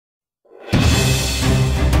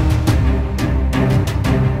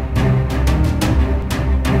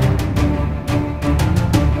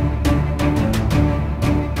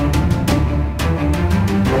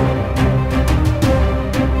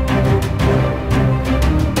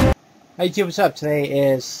Hey YouTube, what's up?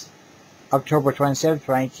 Today is October 27th,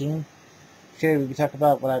 2019. Today we can talk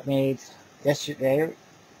about what I made yesterday,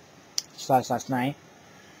 last night.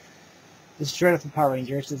 This is straight up from Power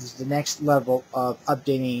Rangers. This is the next level of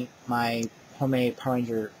updating my homemade Power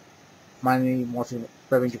Ranger Mighty Morphin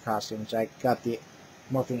Red Ranger costume, which I got the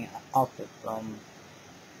morphing outfit from,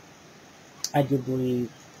 I do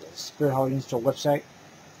believe, the Spirit Halloween Store website.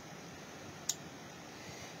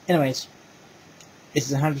 Anyways, this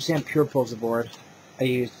is 100% pure poster board. I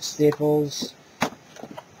used staples,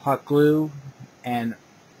 hot glue, and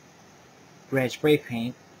red spray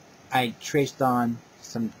paint. I traced on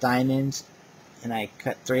some diamonds, and I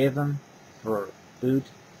cut 3 of them for food.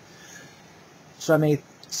 So I made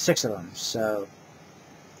 6 of them. So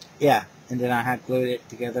yeah, and then I had glued it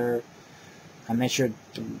together. I measured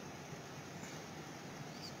the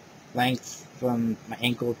length from my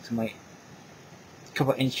ankle to my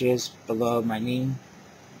couple inches below my knee.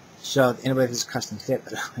 So anybody who's custom fit,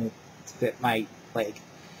 but to fit my leg.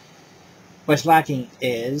 What's lacking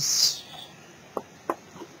is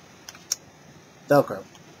Velcro.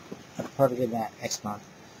 I'll probably get that next month.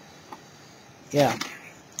 Yeah,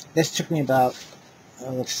 this took me about,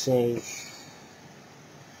 let's say,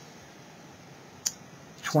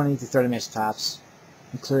 20 to 30 minutes tops,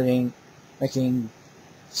 including making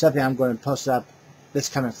something I'm going to post up this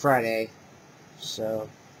coming Friday. So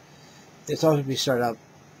it's also to be started up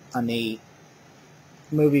on the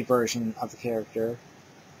movie version of the character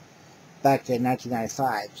back in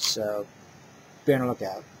 1995, so be on the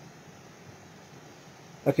lookout.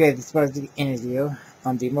 Okay, this is about the interview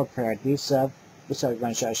on the mmpr. I do sub. This is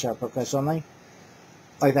one shot podcast only.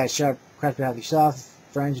 Like that, shop, craft it out yourself.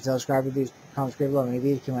 Friends, you tell subscribers, these comments, great below.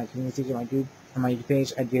 Maybe to my community, to my dude, on my YouTube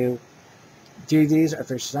page. I do these are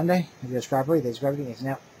Thursday, Sunday. If you subscribe, they subscribe. It's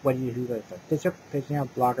now what do you do like Facebook, Patreon,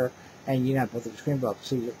 Blogger, and you know both of the screen below.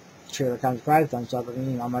 So you share, comment, subscribe, thumbs up,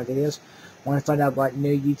 and all my videos. Want to find out what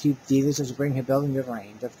new YouTube dealers as a bring here building your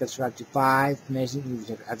brain? Don't forget to subscribe to 5 amazing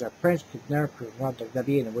YouTubers. theavatarprince, nerf,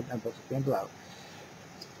 W, and the woodland both screen below.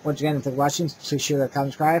 Once again, thanks for watching. Please share,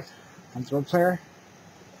 comment, subscribe. I'm the Road Player,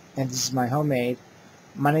 and this is my homemade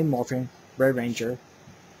Mighty Morphin Red Ranger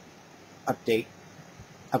upgrade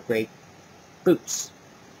boots.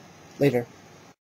 Later.